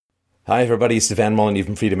Hi everybody, Stefan Molyneux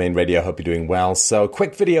from Freedomain Radio. Hope you're doing well. So,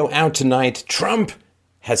 quick video out tonight. Trump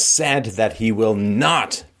has said that he will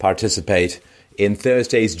not participate in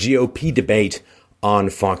Thursday's GOP debate on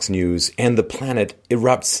Fox News, and the planet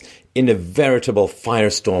erupts in a veritable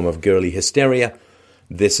firestorm of girly hysteria.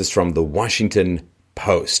 This is from the Washington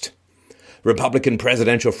Post. Republican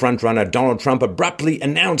presidential frontrunner Donald Trump abruptly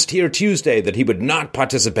announced here Tuesday that he would not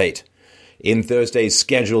participate in Thursday's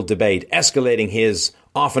scheduled debate, escalating his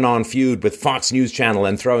off-and-on feud with Fox News Channel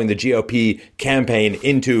and throwing the GOP campaign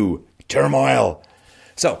into turmoil.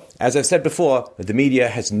 So, as I've said before, the media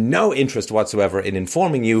has no interest whatsoever in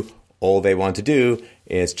informing you. All they want to do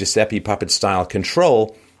is Giuseppe Puppet-style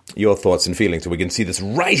control your thoughts and feelings. So we can see this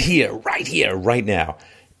right here, right now,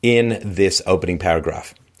 in this opening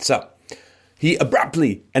paragraph. So, he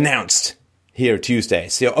abruptly announced here Tuesday.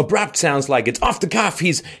 So abrupt sounds like it's off the cuff.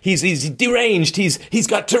 He's deranged. He's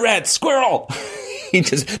got Tourette's. Squirrel. He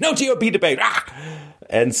just no GOP debate.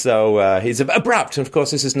 And so he's abrupt. And of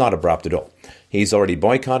course, this is not abrupt at all. He's already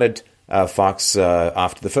boycotted Fox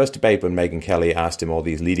after the first debate when Megyn Kelly asked him all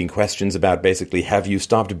these leading questions about basically, have you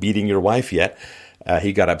stopped beating your wife yet?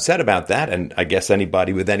 He got upset about that, and I guess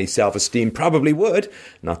anybody with any self-esteem probably would.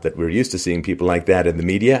 Not that we're used to seeing people like that in the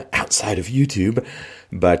media outside of YouTube.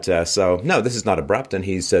 But so, no, this is not abrupt, and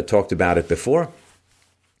he's talked about it before.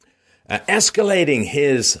 Escalating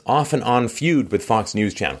his off-and-on feud with Fox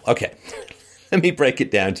News Channel. Okay, let me break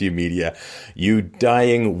it down to you, media. You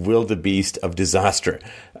dying wildebeest of disaster.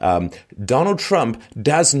 Donald Trump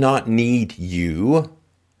does not need you.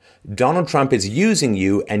 Donald Trump is using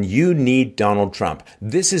you, and you need Donald Trump.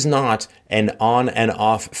 This is not an on and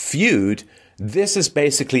off feud. This is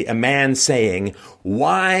basically a man saying,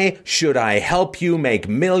 why should I help you make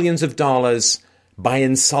millions of dollars by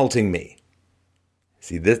insulting me?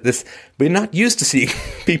 See, this we're not used to seeing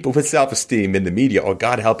people with self-esteem in the media, or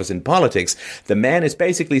God help us in politics. The man is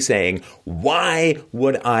basically saying, why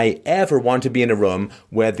would I ever want to be in a room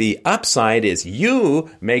where the upside is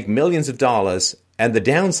you make millions of dollars and the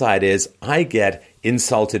downside is I get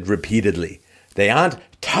insulted repeatedly? They aren't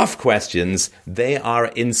tough questions. They are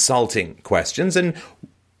insulting questions. And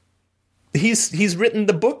he's written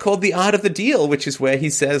the book called The Art of the Deal, which is where he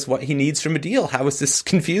says what he needs from a deal. How is this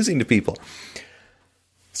confusing to people?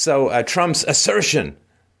 So Trump's assertion,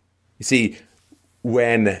 you see,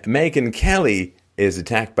 when Megyn Kelly is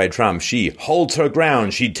attacked by Trump, she holds her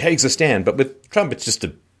ground. She takes a stand. But with Trump, it's just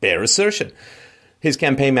a bare assertion. His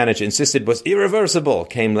campaign manager insisted was irreversible,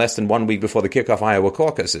 came less than 1 week before the kickoff Iowa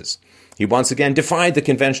caucuses. He once again defied the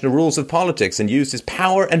conventional rules of politics and used his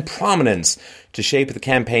power and prominence to shape the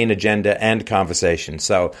campaign agenda and conversation.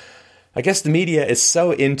 So I guess the media is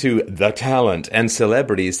so into the talent and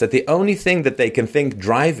celebrities that the only thing that they can think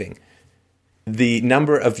driving the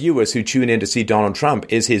number of viewers who tune in to see Donald Trump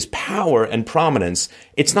is his power and prominence.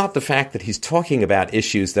 It's not the fact that he's talking about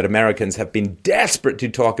issues that Americans have been desperate to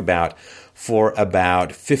talk about for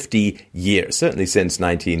about 50 years, certainly since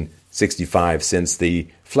 1965, since the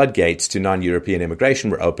floodgates to non-European immigration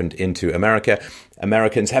were opened into America.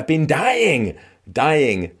 Americans have been dying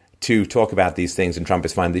to talk about these things, and Trump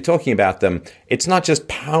is finally talking about them. It's not just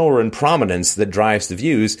power and prominence that drives the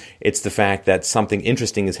views. It's the fact that something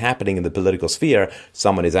interesting is happening in the political sphere.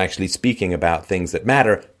 Someone is actually speaking about things that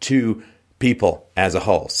matter to people as a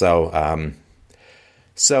whole. So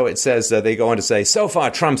it says, they go on to say, so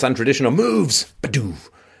far Trump's untraditional moves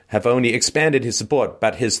have only expanded his support,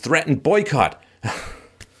 but his threatened boycott.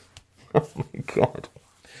 Oh my God.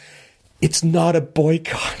 It's not a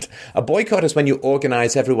boycott. A boycott is when you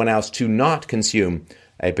organize everyone else to not consume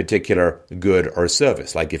a particular good or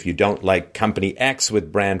service. Like if you don't like company X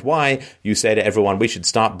with brand Y, you say to everyone, we should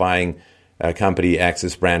stop buying company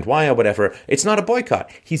X's brand Y or whatever. It's not a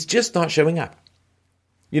boycott. He's just not showing up.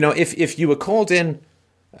 You know, if you were called in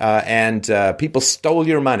and people stole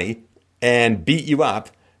your money and beat you up,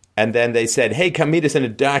 and then they said, hey, come meet us in a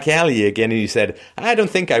dark alley again. And you said, I don't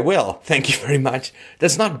think I will. Thank you very much.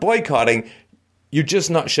 That's not boycotting. You're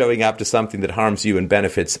just not showing up to something that harms you and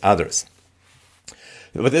benefits others.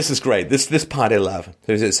 But this is great. This part I love.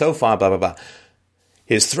 So far, blah, blah, blah.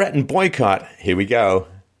 His threatened boycott, here we go,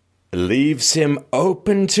 leaves him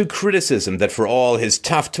open to criticism that for all his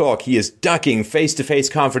tough talk, he is ducking face-to-face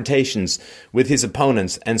confrontations with his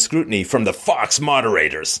opponents and scrutiny from the Fox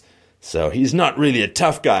moderators. So he's not really a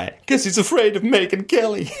tough guy because he's afraid of Megyn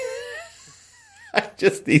Kelly.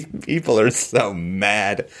 These people are so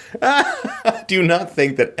mad. Do not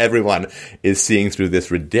think that everyone is seeing through this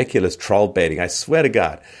ridiculous troll baiting. I swear to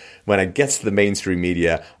God. when it gets to the mainstream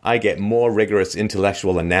media, I get more rigorous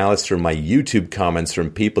intellectual analysis from my YouTube comments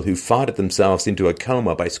from people who farted themselves into a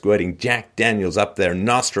coma by squirting Jack Daniels up their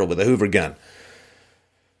nostril with a Hoover gun.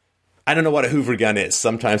 I don't know what a Hoover gun is.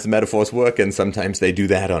 Sometimes the metaphors work and sometimes they do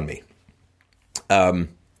that on me.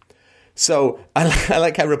 So I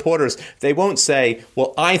like how reporters, they won't say,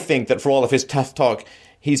 well, I think that for all of his tough talk,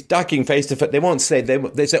 he's ducking face to face. They won't say,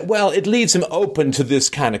 they say, well, it leaves him open to this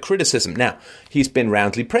kind of criticism. Now, he's been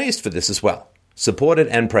roundly praised for this as well. Supported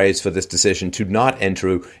and praised for this decision to not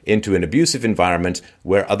enter into an abusive environment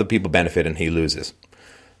where other people benefit and he loses.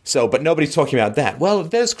 So, but nobody's talking about that. Well,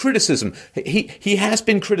 there's criticism. He has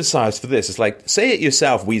been criticized for this. It's like, say it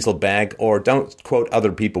yourself, weasel bag, or don't quote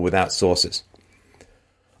other people without sources.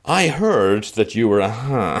 I heard that you were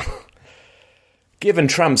Given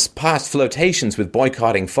Trump's past flirtations with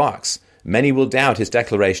boycotting Fox, many will doubt his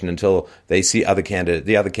declaration until they see the other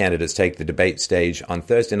candidates take the debate stage on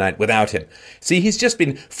Thursday night without him. See, he's just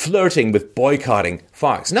been flirting with boycotting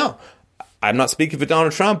Fox. No, I'm not speaking for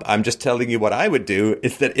Donald Trump. I'm just telling you what I would do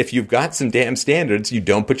is that if you've got some damn standards, you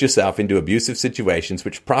don't put yourself into abusive situations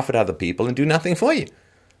which profit other people and do nothing for you.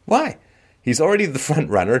 Why? He's already the front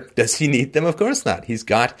runner. Does he need them? Of course not. He's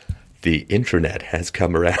got the internet has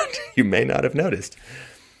come around. You may not have noticed.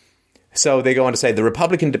 So they go on to say the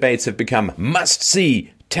Republican debates have become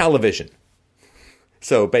must-see television.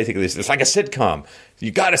 So basically it's like a sitcom. You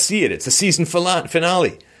got to see it. It's a season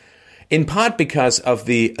finale. In part because of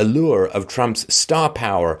the allure of Trump's star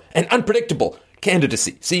power and unpredictable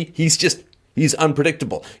candidacy. See, he's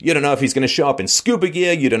unpredictable. You don't know if he's going to show up in scuba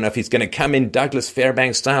gear. You don't know if he's going to come in Douglas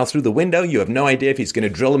Fairbanks style through the window. You have no idea if he's going to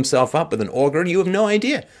drill himself up with an auger. You have no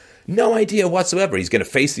idea. No idea whatsoever. He's going to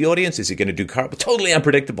face the audience. Is he going to do totally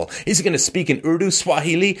unpredictable? Is he going to speak in Urdu,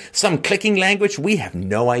 Swahili, some clicking language? We have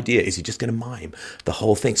no idea. Is he just going to mime the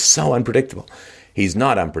whole thing? So unpredictable. He's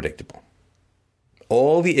not unpredictable.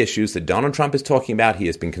 All the issues that Donald Trump is talking about, he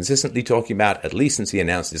has been consistently talking about, at least since he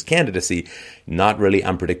announced his candidacy, not really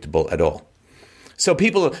unpredictable at all. So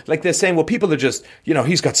people, like they're saying, well, people are just,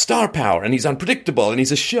 he's got star power and he's unpredictable and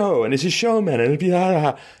he's a show and he's a showman and blah,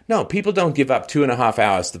 blah. No, people don't give up 2.5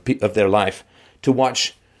 hours of their life to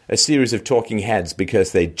watch a series of talking heads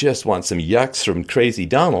because they just want some yucks from crazy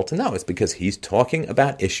Donald. No, it's because he's talking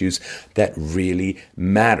about issues that really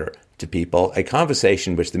matter to people, a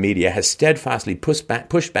conversation which the media has steadfastly pushed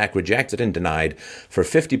back, rejected and denied for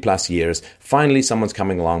 50 plus years. Finally, someone's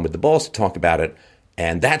coming along with the balls to talk about it.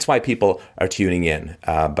 And that's why people are tuning in.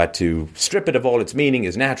 But to strip it of all its meaning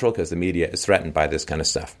is natural because the media is threatened by this kind of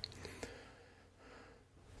stuff.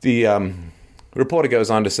 The reporter goes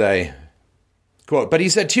on to say, quote, but he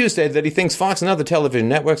said Tuesday that he thinks Fox and other television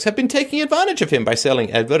networks have been taking advantage of him by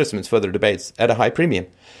selling advertisements for their debates at a high premium.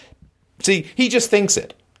 See, he just thinks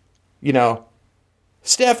it.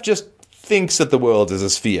 Steph just thinks that the world is a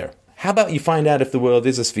sphere. How about you find out if the world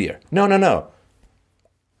is a sphere? No.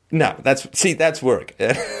 No, that's work.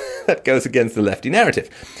 That goes against the lefty narrative.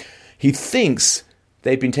 He thinks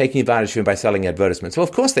they've been taking advantage of him by selling advertisements. Well,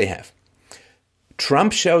 of course they have.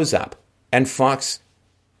 Trump shows up and Fox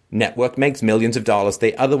network makes millions of dollars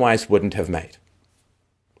they otherwise wouldn't have made.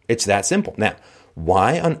 It's that simple. Now,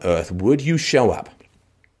 why on earth would you show up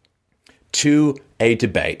to a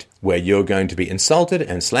debate where you're going to be insulted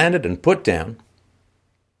and slandered and put down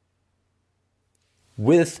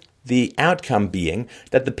with the outcome being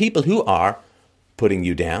that the people who are putting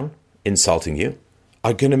you down, insulting you,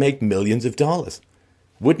 are going to make millions of dollars?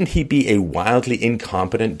 Wouldn't he be a wildly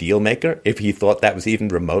incompetent deal maker if he thought that was even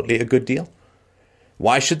remotely a good deal?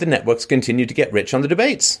 Why should the networks continue to get rich on the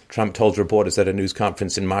debates? Trump told reporters at a news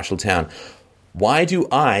conference in Marshalltown. Why do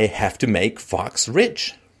I have to make Fox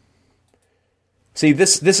rich? See,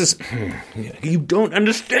 this is... You don't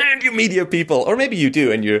understand, you media people. Or maybe you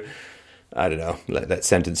do, and you're... I don't know, let that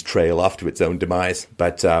sentence trail off to its own demise.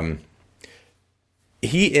 But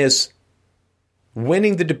he is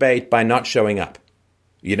winning the debate by not showing up.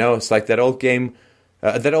 It's like that old game,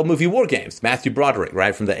 that old movie War Games, Matthew Broderick,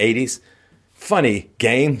 right, from the 80s. Funny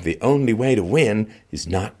game, the only way to win is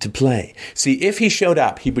not to play. See, if he showed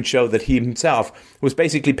up, he would show that he himself was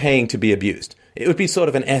basically paying to be abused. It would be sort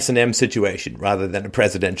of an S&M situation rather than a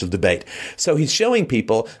presidential debate. So he's showing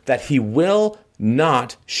people that he will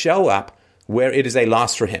not show up where it is a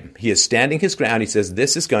loss for him. He is standing his ground. He says,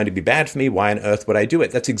 this is going to be bad for me. Why on earth would I do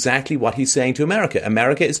it? That's exactly what he's saying to America.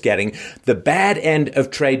 America is getting the bad end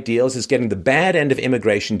of trade deals, is getting the bad end of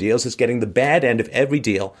immigration deals, is getting the bad end of every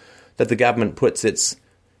deal that the government puts its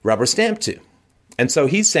rubber stamp to. And so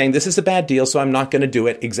he's saying, this is a bad deal, so I'm not going to do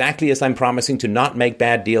it, exactly as I'm promising to not make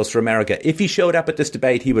bad deals for America. If he showed up at this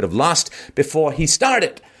debate, he would have lost before he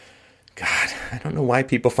started. God, I don't know why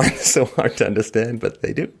people find this so hard to understand, but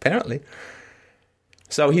they do, apparently.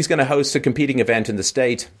 So he's going to host a competing event in the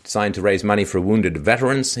state designed to raise money for wounded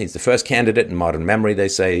veterans. He's the first candidate in modern memory, they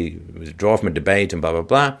say. He was drawn from a debate and blah, blah,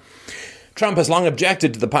 blah. Trump has long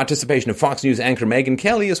objected to the participation of Fox News anchor Megyn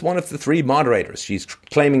Kelly as one of the three moderators. She's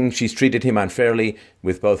claiming she's treated him unfairly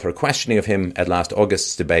with both her questioning of him at last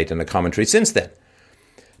August's debate and the commentary since then.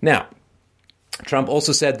 Now, Trump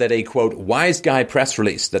also said that a, quote, wise guy press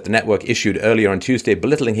release that the network issued earlier on Tuesday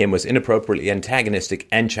belittling him was inappropriately antagonistic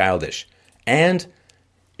and childish. And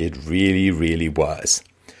it really, really was.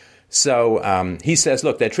 So he says,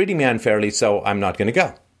 look, they're treating me unfairly, so I'm not going to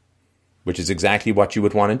go, which is exactly what you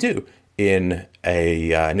would want to do in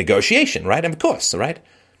a negotiation, right? Of course, right?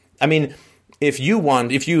 I mean, if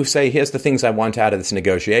you say, here's the things I want out of this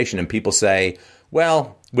negotiation, and people say,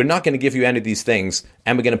 well, we're not going to give you any of these things,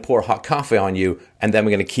 and we're going to pour hot coffee on you, and then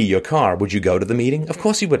we're going to key your car. Would you go to the meeting? Of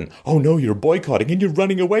course you wouldn't. Oh, no, you're boycotting, and you're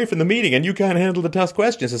running away from the meeting, and you can't handle the tough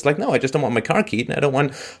questions. It's like, no, I just don't want my car keyed, and I don't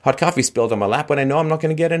want hot coffee spilled on my lap when I know I'm not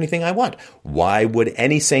going to get anything I want. Why would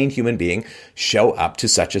any sane human being show up to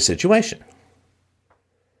such a situation?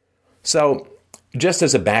 So, just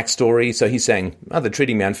as a backstory, so he's saying, oh, they're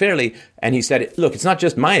treating me unfairly, and he said, look, it's not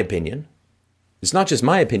just my opinion. It's not just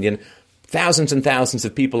my opinion. Thousands and thousands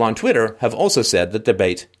of people on Twitter have also said that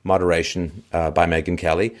debate moderation by Megyn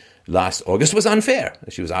Kelly last August was unfair.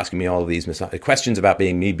 She was asking me all of these questions about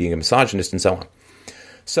me being a misogynist and so on.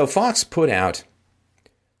 So Fox put out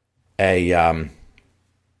a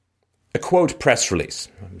quote press release.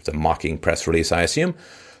 It's a mocking press release, I assume.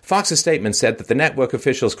 Fox's statement said that the network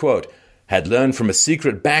officials, quote, had learned from a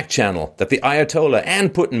secret back channel that the Ayatollah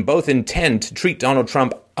and Putin both intend to treat Donald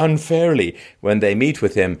Trump unfairly when they meet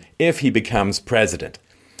with him if he becomes president.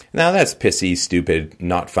 Now that's pissy, stupid,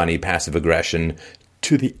 not funny, passive aggression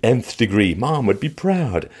to the nth degree. Mom would be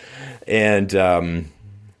proud. And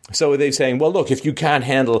so they're saying, well, look, if you can't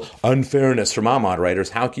handle unfairness from our moderators,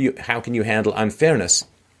 how can you handle unfairness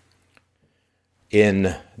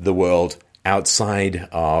in the world outside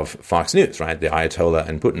of Fox News, right? The Ayatollah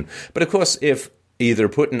and Putin. But of course, if either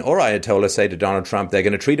Putin or Ayatollah say to Donald Trump, they're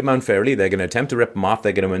going to treat him unfairly, they're going to attempt to rip him off,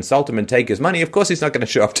 they're going to insult him and take his money, of course he's not going to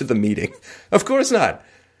show up to the meeting. Of course not.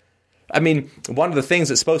 I mean, one of the things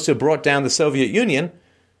that's supposed to have brought down the Soviet Union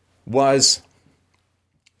was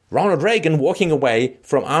Ronald Reagan walking away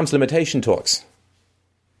from arms limitation talks.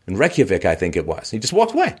 In Reykjavik, I think it was. He just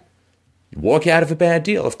walked away. You walk out of a bad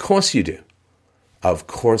deal. Of course you do. Of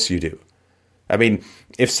course you do. I mean,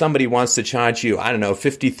 if somebody wants to charge you, I don't know,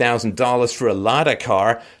 $50,000 for a Lada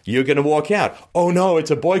car, you're going to walk out. Oh, no, it's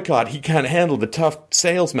a boycott. He can't handle the tough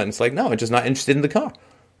salesman. It's like, no, I'm just not interested in the car.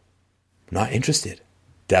 Not interested.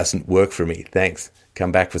 Doesn't work for me. Thanks.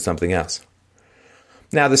 Come back for something else.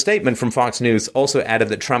 Now, the statement from Fox News also added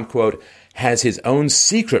that Trump, quote, has his own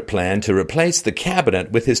secret plan to replace the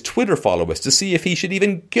cabinet with his Twitter followers to see if he should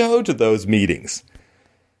even go to those meetings.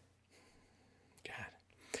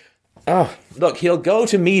 Oh, look, he'll go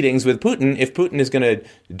to meetings with Putin if Putin is going to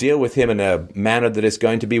deal with him in a manner that is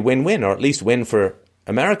going to be win-win, or at least win for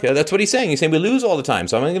America. That's what he's saying. He's saying we lose all the time,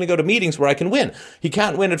 so I'm going to go to meetings where I can win. He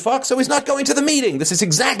can't win at Fox, so he's not going to the meeting. This is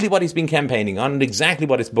exactly what he's been campaigning on and exactly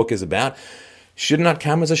what his book is about. Should not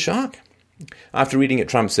come as a shock. After reading it,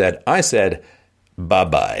 Trump said, I said,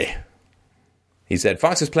 bye-bye. He said,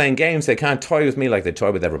 Fox is playing games. They can't toy with me like they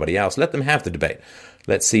toy with everybody else. Let them have the debate.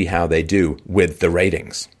 Let's see how they do with the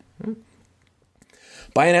ratings.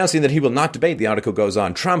 By announcing that he will not debate, the article goes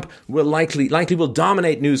on, Trump will likely will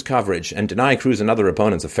dominate news coverage and deny Cruz and other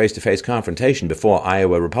opponents a face-to-face confrontation before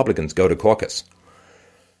Iowa Republicans go to caucus.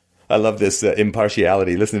 I love this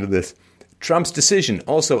impartiality. Listen to this. Trump's decision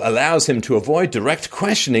also allows him to avoid direct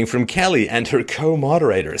questioning from Kelly and her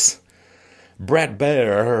co-moderators, Bret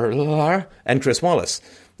Baier and Chris Wallace,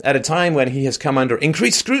 at a time when he has come under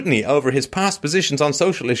increased scrutiny over his past positions on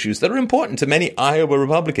social issues that are important to many Iowa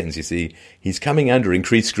Republicans. You see, he's coming under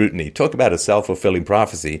increased scrutiny. Talk about a self-fulfilling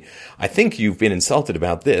prophecy. I think you've been insulted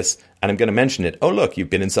about this, and I'm going to mention it. Oh, look, you've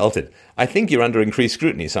been insulted. I think you're under increased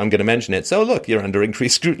scrutiny, so I'm going to mention it. So, look, you're under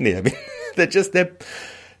increased scrutiny. I mean, they're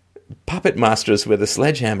puppet masters with a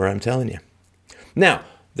sledgehammer, I'm telling you. Now,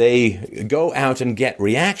 they go out and get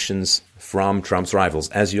reactions from Trump's rivals.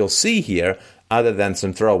 As you'll see here, other than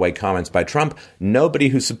some throwaway comments by Trump, nobody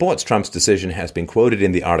who supports Trump's decision has been quoted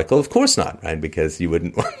in the article. Of course not, right? Because you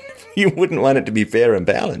wouldn't want it to be fair and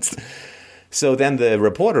balanced. So then the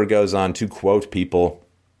reporter goes on to quote people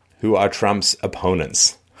who are Trump's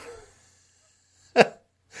opponents.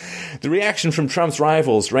 The reaction from Trump's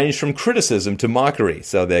rivals ranged from criticism to mockery.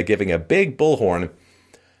 So they're giving a big bullhorn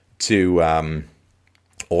to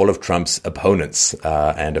all of Trump's opponents.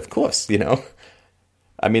 And of course,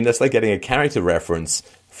 I mean, that's like getting a character reference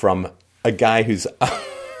from a guy who's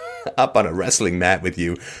up on a wrestling mat with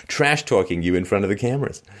you, trash-talking you in front of the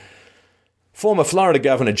cameras. Former Florida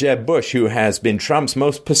Governor Jeb Bush, who has been Trump's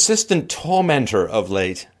most persistent tormentor of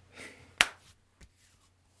late.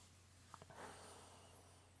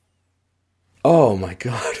 Oh my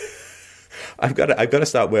God. I've got to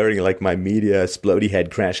start wearing like my media splody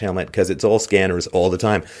head crash helmet because it's all scanners all the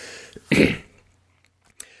time.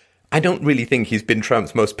 I don't really think he's been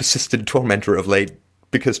Trump's most persistent tormentor of late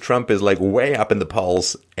because Trump is like way up in the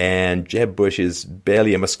polls and Jeb Bush is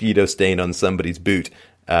barely a mosquito stain on somebody's boot.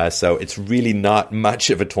 So it's really not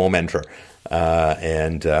much of a tormentor.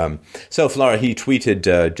 So Flora,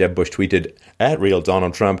 Jeb Bush tweeted, @Real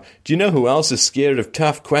Donald Trump, do you know who else is scared of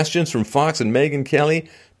tough questions from Fox and Megyn Kelly?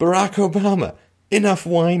 Barack Obama. Enough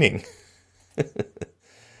whining.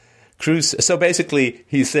 Cruz. So basically,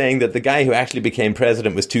 he's saying that the guy who actually became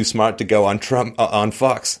president was too smart to go on on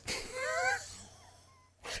Fox.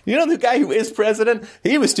 You know the guy who is president?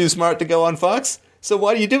 He was too smart to go on Fox. So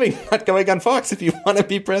what are you doing not going on Fox if you want to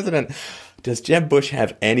be president? Does Jeb Bush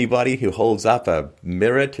have anybody who holds up a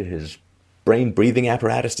mirror to his brain-breathing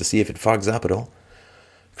apparatus to see if it fogs up at all?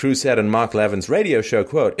 Cruz said on Mark Levin's radio show,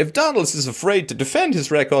 quote, if Donald is afraid to defend his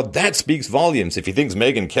record, that speaks volumes. If he thinks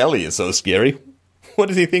Megyn Kelly is so scary, what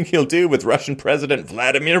does he think he'll do with Russian President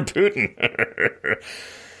Vladimir Putin?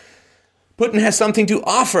 Putin has something to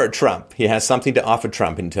offer Trump. He has something to offer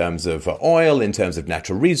Trump in terms of oil, in terms of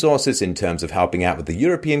natural resources, in terms of helping out with the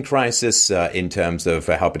European crisis, in terms of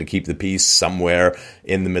helping to keep the peace somewhere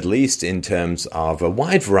in the Middle East, in terms of a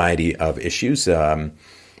wide variety of issues.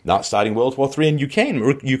 Not starting World War III in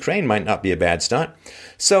Ukraine might not be a bad start.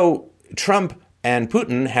 So Trump and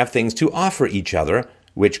Putin have things to offer each other,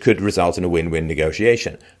 which could result in a win-win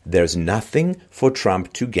negotiation. There's nothing for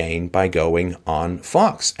Trump to gain by going on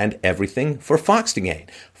Fox, and everything for Fox to gain.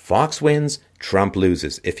 Fox wins, Trump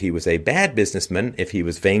loses. If he was a bad businessman, if he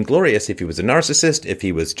was vainglorious, if he was a narcissist, if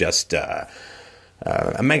he was just a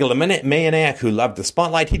megalomaniac who loved the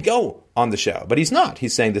spotlight, he'd go on the show. But he's not.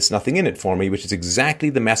 He's saying there's nothing in it for me, which is exactly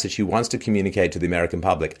the message he wants to communicate to the American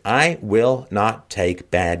public. I will not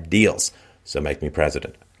take bad deals, so make me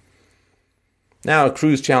president. Now,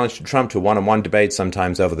 Cruz challenged Trump to a one-on-one debate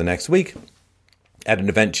sometimes over the next week. At an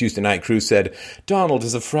event Tuesday night, Cruz said, Donald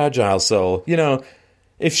is a fragile soul.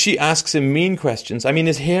 If she asks him mean questions,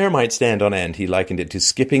 his hair might stand on end. He likened it to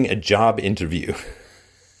skipping a job interview.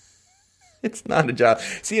 It's not a job.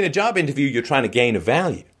 See, in a job interview, you're trying to gain a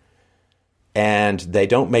value. And they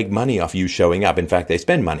don't make money off you showing up. In fact, they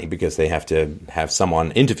spend money because they have to have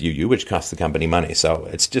someone interview you, which costs the company money. So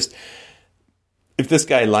it's just... If this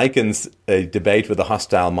guy likens a debate with a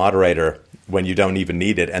hostile moderator when you don't even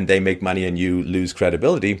need it and they make money and you lose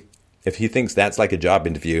credibility, if he thinks that's like a job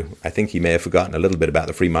interview, I think he may have forgotten a little bit about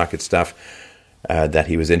the free market stuff that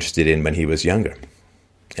he was interested in when he was younger.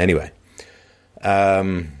 Anyway,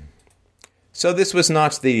 so this was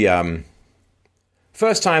not the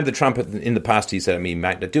first time that Trump, in the past, he said, he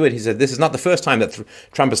might not do it. He said, this is not the first time that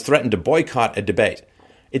Trump has threatened to boycott a debate.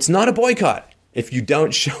 It's not a boycott. If you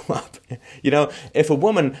don't show up, if a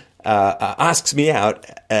woman asks me out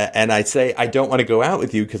and I say, I don't want to go out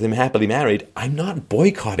with you because I'm happily married, I'm not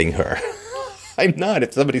boycotting her. I'm not.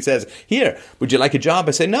 If somebody says, here, would you like a job?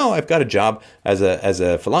 I say, no, I've got a job as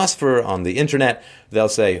a philosopher on the internet. They'll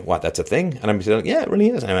say, what, that's a thing? And I'm saying, yeah, it really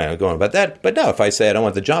is. I'm going about that. But no, if I say I don't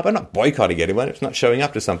want the job, I'm not boycotting anyone. It's not showing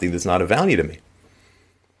up to something that's not of value to me.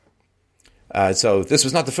 So this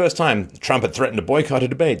was not the first time Trump had threatened to boycott a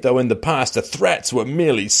debate, though in the past the threats were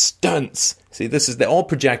merely stunts. See, they're all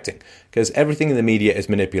projecting, because everything in the media is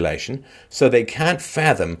manipulation, so they can't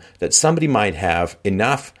fathom that somebody might have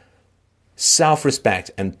enough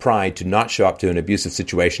self-respect and pride to not show up to an abusive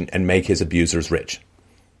situation and make his abusers rich.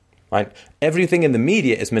 Right? Everything in the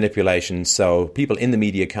media is manipulation, so people in the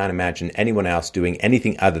media can't imagine anyone else doing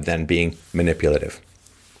anything other than being manipulative.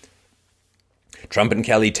 Trump and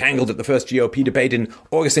Kelly tangled at the first GOP debate in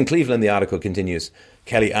August in Cleveland, the article continues.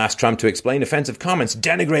 Kelly asked Trump to explain offensive comments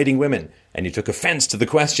denigrating women, and he took offense to the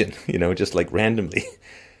question, just like randomly.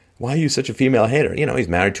 Why are you such a female hater? He's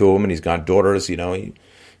married to a woman, he's got daughters, he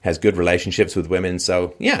has good relationships with women.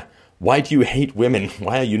 So, yeah, why do you hate women?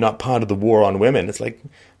 Why are you not part of the war on women? It's like,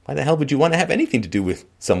 why the hell would you want to have anything to do with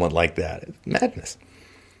someone like that? It's madness.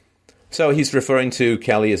 So he's referring to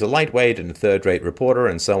Kelly as a lightweight and a third-rate reporter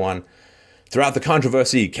and so on. Throughout the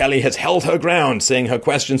controversy, Kelly has held her ground, saying her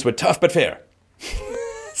questions were tough but fair.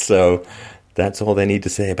 So that's all they need to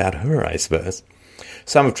say about her, I suppose.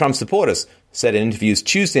 Some of Trump's supporters said in interviews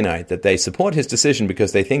Tuesday night that they support his decision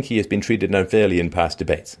because they think he has been treated unfairly in past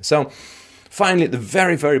debates. So, finally, at the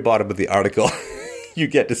very, very bottom of the article, you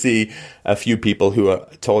get to see a few people who are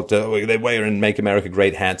told they wear and Make America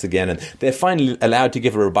Great hats again, and they're finally allowed to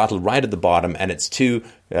give a rebuttal right at the bottom, and it's two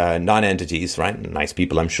non-entities, right? Nice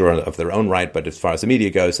people, I'm sure, of their own right, but as far as the media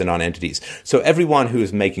goes, they're non-entities. So everyone who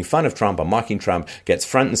is making fun of Trump or mocking Trump gets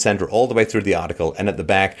front and center all the way through the article, and at the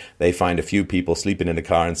back, they find a few people sleeping in a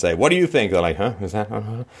car and say, what do you think? They're like, huh? Is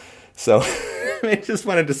that? So I just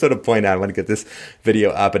wanted to sort of point out, I want to get this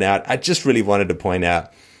video up and out. I just really wanted to point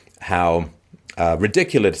out how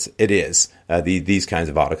ridiculous it is, these kinds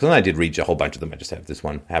of articles. And I did read a whole bunch of them. I just have this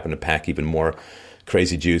one happen to pack even more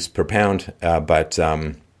crazy juice per pound. But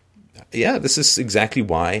this is exactly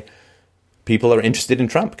why people are interested in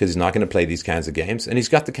Trump, because he's not going to play these kinds of games. And he's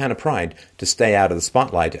got the kind of pride to stay out of the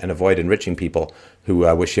spotlight and avoid enriching people who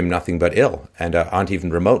wish him nothing but ill and aren't even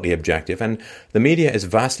remotely objective. And the media is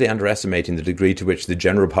vastly underestimating the degree to which the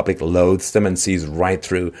general public loathes them and sees right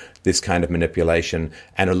through this kind of manipulation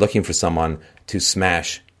and are looking for someone to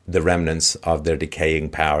smash the remnants of their decaying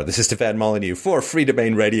power. This is Stefan Molyneux for Free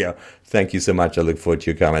Domain Radio. Thank you so much. I look forward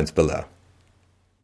to your comments below.